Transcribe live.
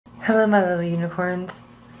Hello, my little unicorns.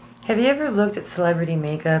 Have you ever looked at celebrity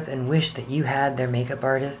makeup and wished that you had their makeup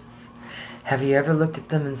artists? Have you ever looked at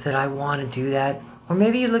them and said, I want to do that? Or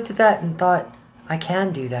maybe you looked at that and thought, I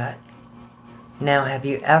can do that. Now, have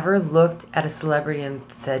you ever looked at a celebrity and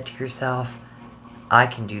said to yourself, I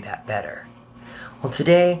can do that better? Well,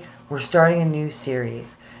 today we're starting a new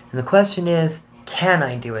series. And the question is, can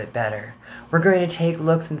I do it better? We're going to take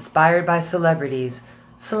looks inspired by celebrities,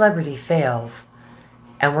 celebrity fails,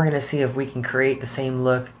 and we're going to see if we can create the same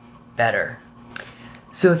look better.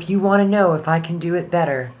 So if you want to know if I can do it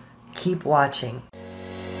better, keep watching.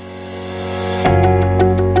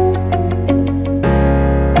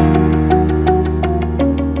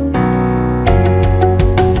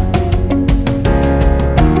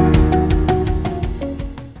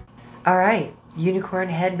 Alright, unicorn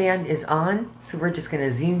headband is on, so we're just going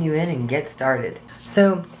to zoom you in and get started.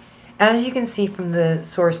 So, as you can see from the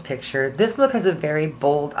source picture, this look has a very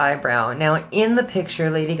bold eyebrow. Now, in the picture,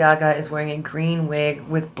 Lady Gaga is wearing a green wig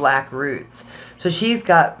with black roots. So she's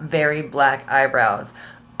got very black eyebrows.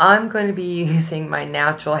 I'm going to be using my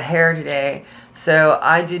natural hair today, so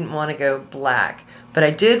I didn't want to go black. But I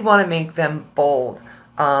did want to make them bold.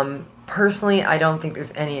 Personally, I don't think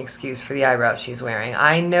there's any excuse for the eyebrows she's wearing.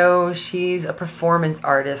 I know she's a performance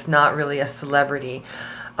artist, not really a celebrity.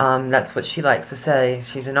 That's what she likes to say.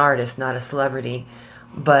 She's an artist, not a celebrity.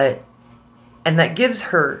 And that gives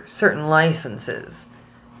her certain licenses.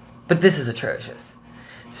 But this is atrocious.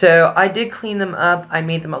 So I did clean them up. I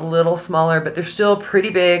made them a little smaller, but they're still pretty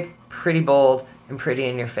big, pretty bold, and pretty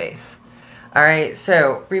in your face. Alright,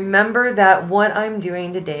 so remember that what I'm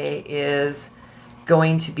doing today is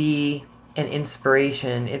going to be an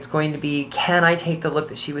inspiration. It's going to be, can I take the look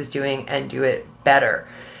that she was doing and do it better?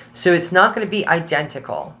 So it's not going to be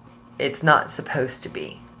identical. It's not supposed to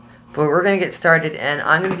be. But we're going to get started, and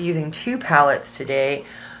I'm going to be using two palettes today.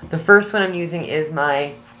 The first one I'm using is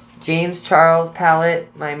my James Charles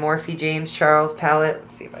palette, my Morphe James Charles palette.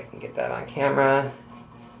 Let's see if I can get that on camera.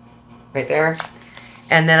 Right there.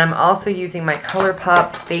 And then I'm also using my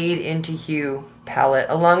ColourPop Fade into Hue palette,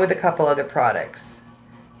 along with a couple other products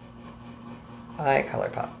by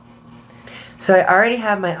ColourPop. So I already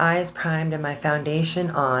have my eyes primed and my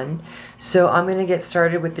foundation on. So I'm going to get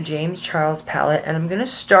started with the James Charles palette, and I'm going to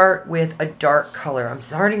start with a dark color. I'm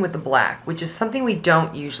starting with the black, which is something we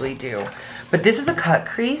don't usually do. But this is a cut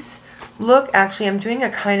crease look. Actually, I'm doing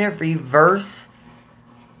a kind of reverse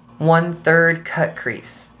 1/3 cut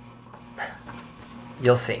crease.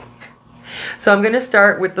 You'll see. So I'm going to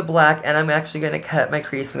start with the black, and I'm actually going to cut my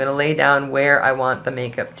crease. I'm going to lay down where I want the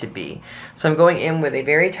makeup to be. So I'm going in with a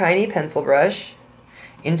very tiny pencil brush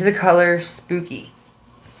into the color Spooky.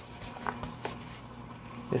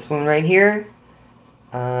 This one right here,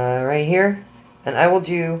 and I will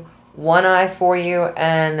do one eye for you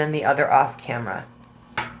and then the other off camera.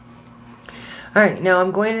 Alright, now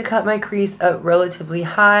I'm going to cut my crease up relatively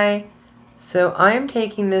high. So I am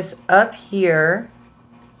taking this up here,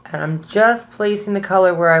 and I'm just placing the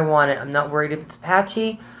color where I want it. I'm not worried if it's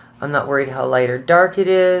patchy. I'm not worried how light or dark it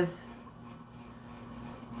is.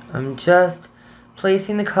 I'm just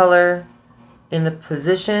placing the color in the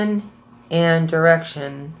position and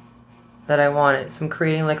direction that I want it. So I'm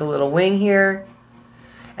creating like a little wing here.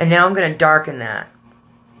 And now I'm going to darken that.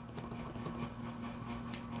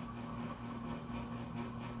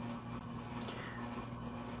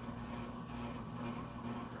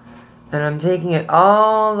 And I'm taking it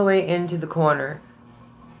all the way into the corner.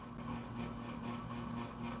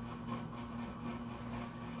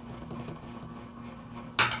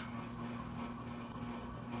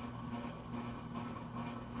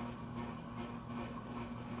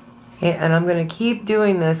 Okay, and I'm going to keep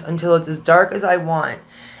doing this until it's as dark as I want.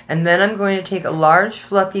 And then I'm going to take a large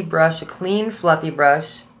fluffy brush, a clean fluffy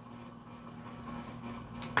brush.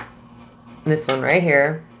 This one right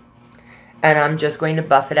here. And I'm just going to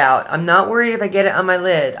buff it out. I'm not worried if I get it on my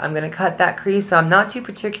lid. I'm going to cut that crease, so I'm not too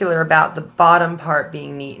particular about the bottom part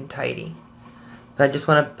being neat and tidy. But I just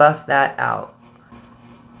want to buff that out.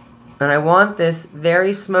 And I want this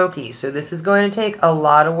very smoky, so this is going to take a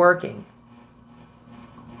lot of working.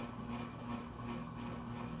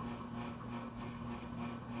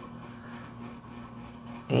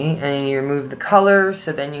 Okay, and you remove the color,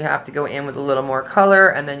 so then you have to go in with a little more color,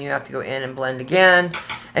 and then you have to go in and blend again,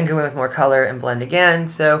 and go in with more color and blend again.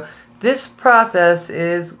 So this process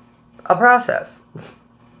is a process.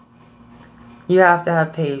 You have to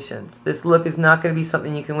have patience. This look is not going to be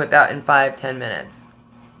something you can whip out in 5-10 minutes.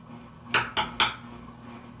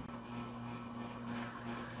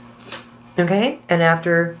 Okay, and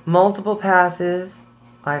after multiple passes,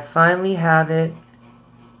 I finally have it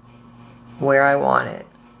where I want it.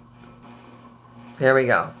 There we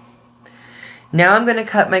go. Now I'm going to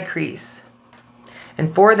cut my crease.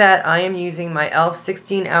 And for that, I am using my e.l.f.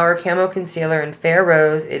 16-Hour Camo Concealer in Fair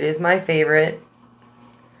Rose. It is my favorite.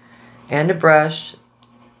 And a brush.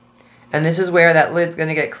 And this is where that lid's going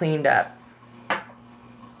to get cleaned up.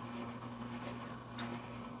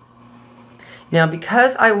 Now,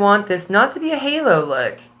 because I want this not to be a halo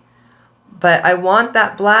look, but I want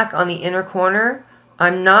that black on the inner corner,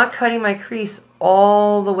 I'm not cutting my crease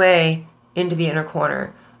all the way into the inner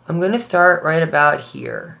corner. I'm going to start right about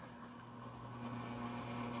here.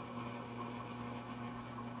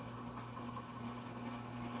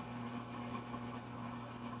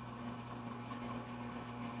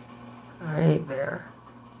 Right there.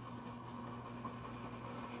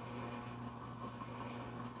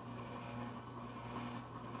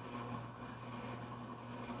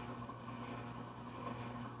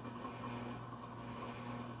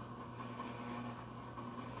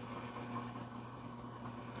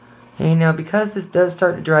 Okay, now because this does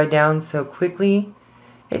start to dry down so quickly,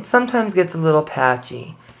 it sometimes gets a little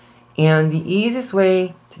patchy. And the easiest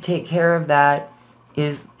way to take care of that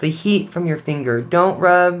is the heat from your finger. Don't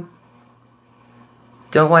rub,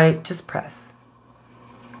 don't wipe, just press.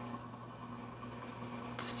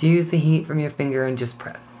 Just use the heat from your finger and just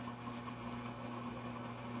press.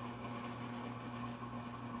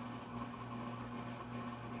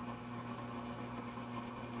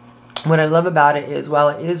 What I love about it is, while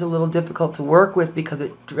it is a little difficult to work with because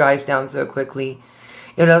it dries down so quickly,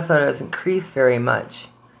 it also doesn't crease very much.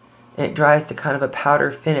 And it dries to kind of a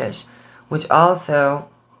powder finish, which also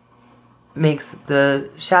makes the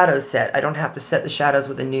shadows set. I don't have to set the shadows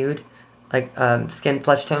with a nude, like Skin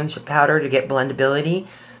Flesh Tone powder to get blendability.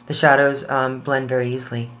 The shadows blend very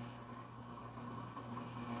easily.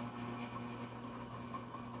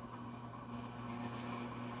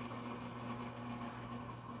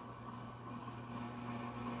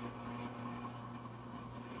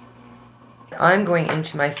 I'm going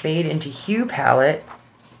into my Fade into Hue palette,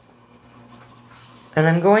 and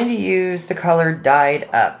I'm going to use the color Dyed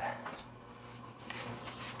Up.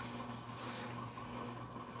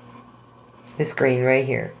 This green right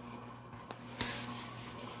here.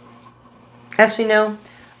 Actually, no.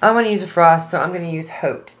 I want to use a frost, so I'm going to use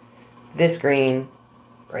Haute. This green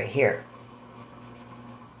right here.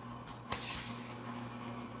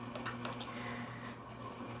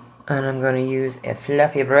 And I'm going to use a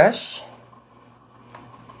fluffy brush.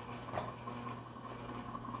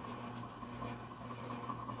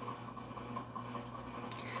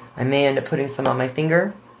 I may end up putting some on my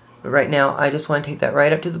finger, but right now I just want to take that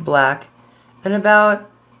right up to the black and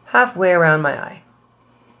about halfway around my eye.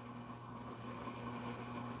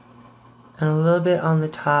 And a little bit on the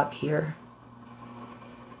top here.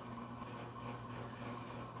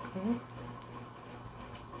 Okay.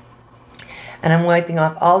 And I'm wiping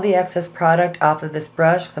off all the excess product off of this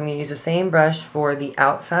brush because I'm going to use the same brush for the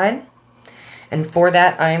outside. And for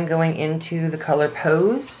that, I am going into the color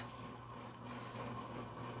Pose.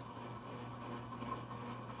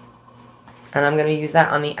 And I'm going to use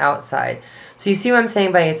that on the outside. So you see what I'm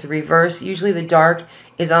saying by it's reverse. Usually the dark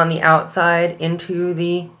is on the outside into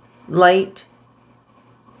the light.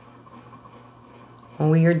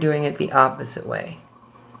 And we are doing it the opposite way.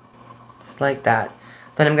 Just like that.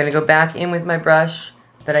 Then I'm going to go back in with my brush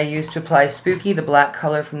that I used to apply Spooky, the black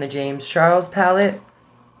color from the James Charles palette.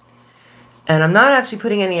 And I'm not actually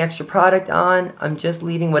putting any extra product on. I'm just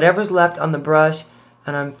leaving whatever's left on the brush.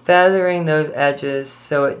 And I'm feathering those edges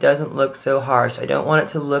so it doesn't look so harsh. I don't want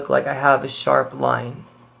it to look like I have a sharp line.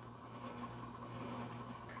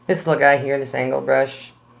 This little guy here, this angled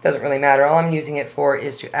brush, doesn't really matter. All I'm using it for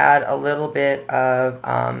is to add a little bit of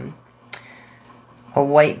a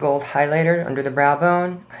white gold highlighter under the brow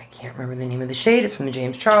bone. I can't remember the name of the shade. It's from the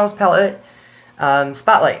James Charles palette.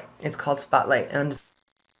 Spotlight. It's called Spotlight. And I'm just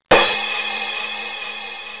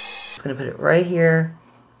going to put it right here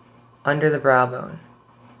under the brow bone.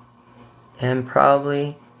 And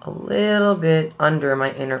probably a little bit under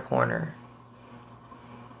my inner corner.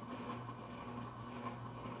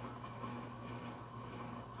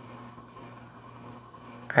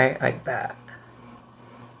 Right, like that.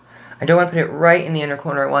 I don't want to put it right in the inner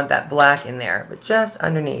corner. I want that black in there, but just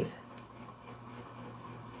underneath.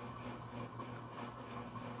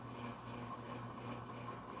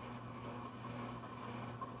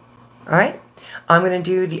 Alright, I'm going to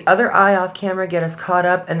do the other eye off camera, get us caught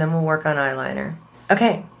up, and then we'll work on eyeliner.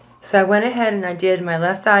 Okay, so I went ahead and I did my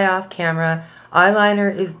left eye off camera.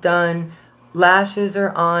 Eyeliner is done. Lashes are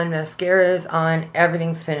on, mascara is on,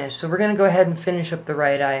 everything's finished. So we're going to go ahead and finish up the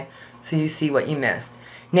right eye so you see what you missed.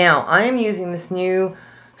 Now, I am using this new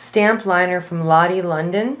stamp liner from Lottie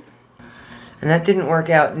London. And that didn't work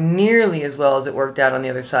out nearly as well as it worked out on the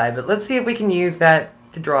other side. But let's see if we can use that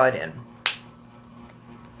to draw it in.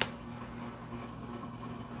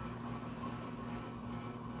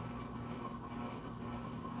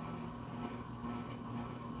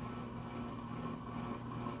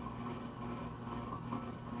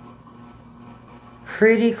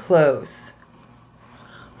 Pretty close.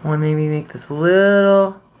 I want to maybe make this a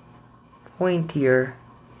little pointier.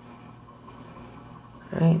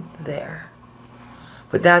 Right there.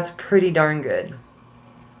 But that's pretty darn good.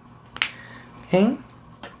 Okay.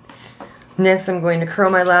 Next I'm going to curl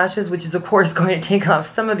my lashes, which is of course going to take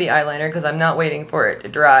off some of the eyeliner because I'm not waiting for it to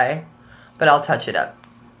dry, but I'll touch it up.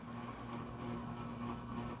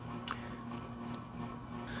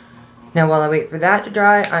 Now while I wait for that to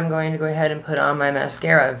dry, I'm going to go ahead and put on my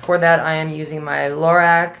mascara. For that I am using my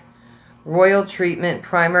Lorac Royal Treatment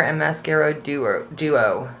Primer and Mascara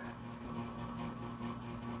Duo.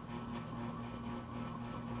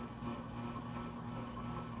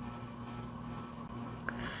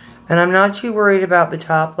 And I'm not too worried about the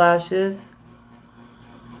top lashes,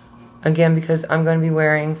 again because I'm going to be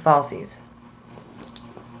wearing falsies.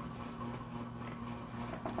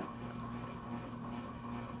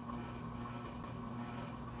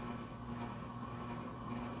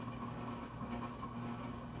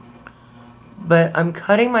 But I'm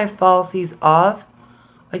cutting my falsies off.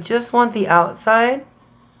 I just want the outside.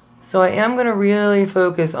 So I am going to really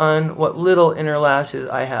focus on what little inner lashes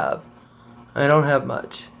I have. I don't have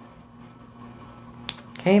much.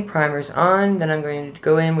 Okay, primer's on. Then I'm going to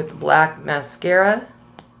go in with the black mascara.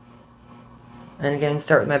 And again,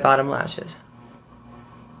 start with my bottom lashes.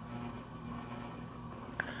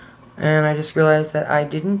 And I just realized that I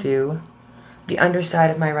didn't do the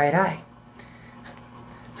underside of my right eye.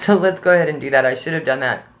 So let's go ahead and do that. I should have done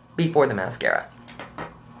that before the mascara.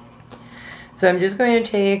 So I'm just going to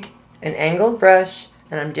take an angled brush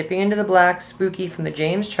and I'm dipping into the black Spooky from the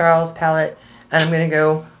James Charles palette, and I'm going to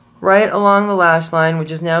go right along the lash line, which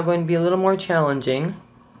is now going to be a little more challenging,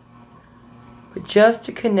 but just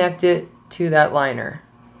to connect it to that liner.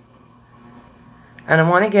 And I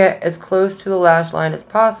want to get as close to the lash line as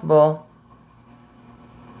possible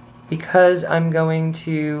because I'm going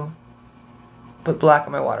to put black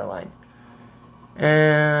on my waterline.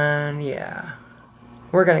 And yeah,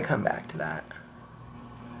 we're going to come back to that.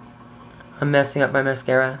 I'm messing up my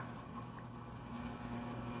mascara.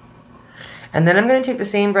 And then I'm going to take the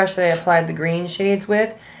same brush that I applied the green shades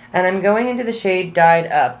with, and I'm going into the shade Dyed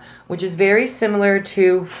Up, which is very similar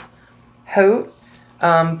to Haute,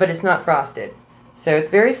 but it's not frosted. So it's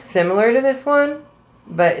very similar to this one,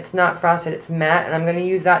 but it's not frosted, it's matte, and I'm going to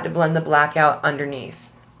use that to blend the black out underneath.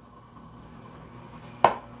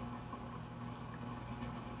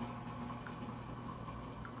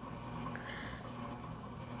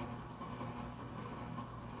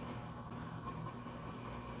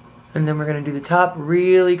 And then we're going to do the top,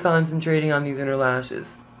 really concentrating on these inner lashes.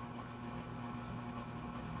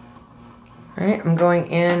 Alright, I'm going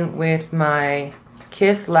in with my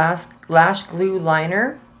Kiss Lash Glue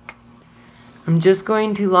Liner. I'm just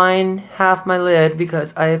going to line half my lid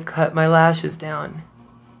because I have cut my lashes down.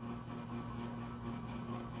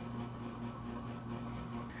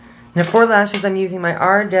 Now for lashes, I'm using my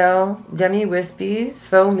Ardell Demi Wispies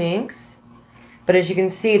Faux Minx. But as you can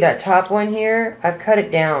see, that top one here, I've cut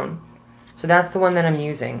it down. So that's the one that I'm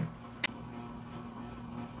using.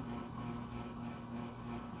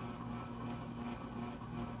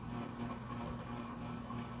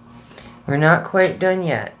 We're not quite done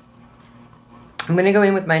yet. I'm going to go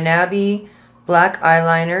in with my Nabby black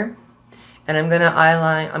eyeliner, and I'm going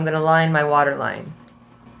to line my waterline.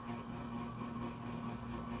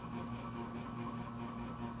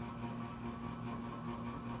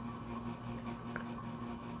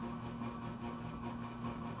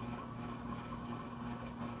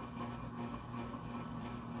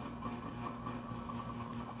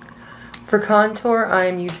 For contour,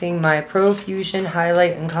 I'm using my Profusion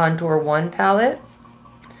Highlight and Contour 1 palette.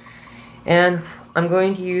 And I'm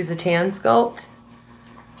going to use a Tan Sculpt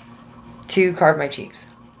to carve my cheeks.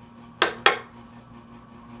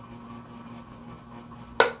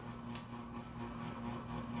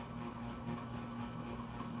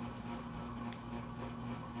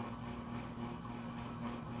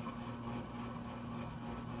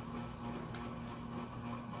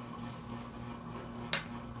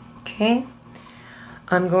 Okay,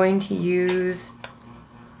 I'm going to use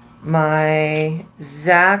my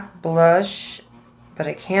Zac blush, but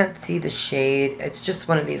I can't see the shade. It's just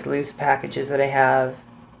one of these loose packages that I have.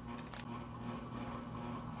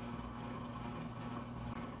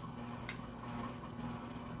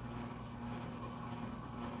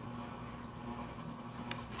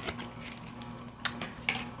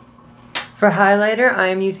 For highlighter, I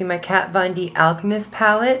am using my Kat Von D Alchemist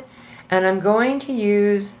palette, and I'm going to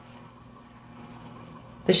use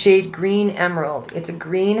the shade Green Emerald. It's a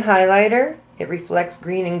green highlighter. It reflects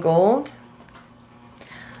green and gold.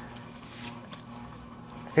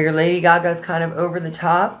 I figure Lady Gaga is kind of over the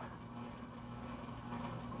top,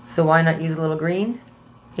 so why not use a little green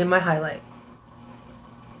in my highlight?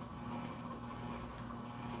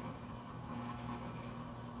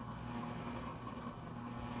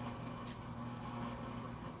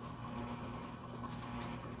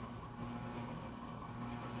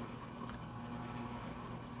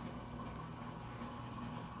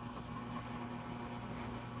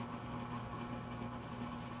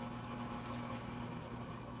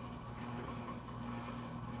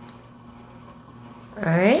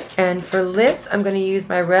 Alright, and for lips, I'm going to use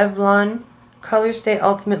my Revlon Color Stay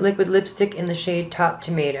Ultimate Liquid Lipstick in the shade Top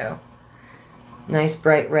Tomato. Nice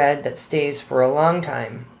bright red that stays for a long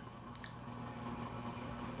time.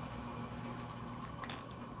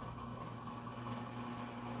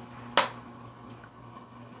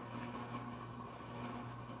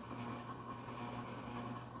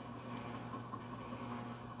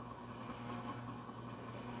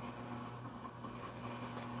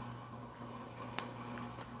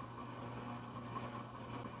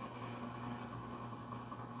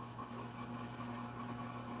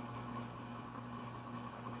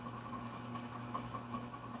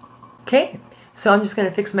 Okay, so I'm just going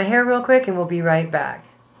to fix my hair real quick and we'll be right back.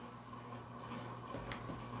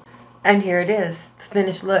 And here it is, the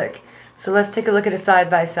finished look. So let's take a look at it side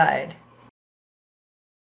by side.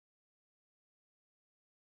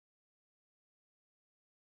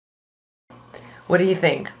 What do you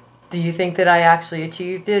think? Do you think that I actually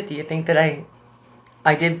achieved it? Do you think that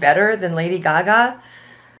I did better than Lady Gaga?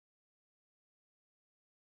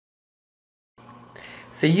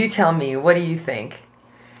 So you tell me, what do you think?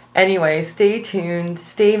 Anyway, stay tuned,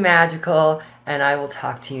 stay magical, and I will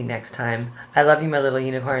talk to you next time. I love you, my little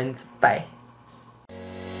unicorns. Bye.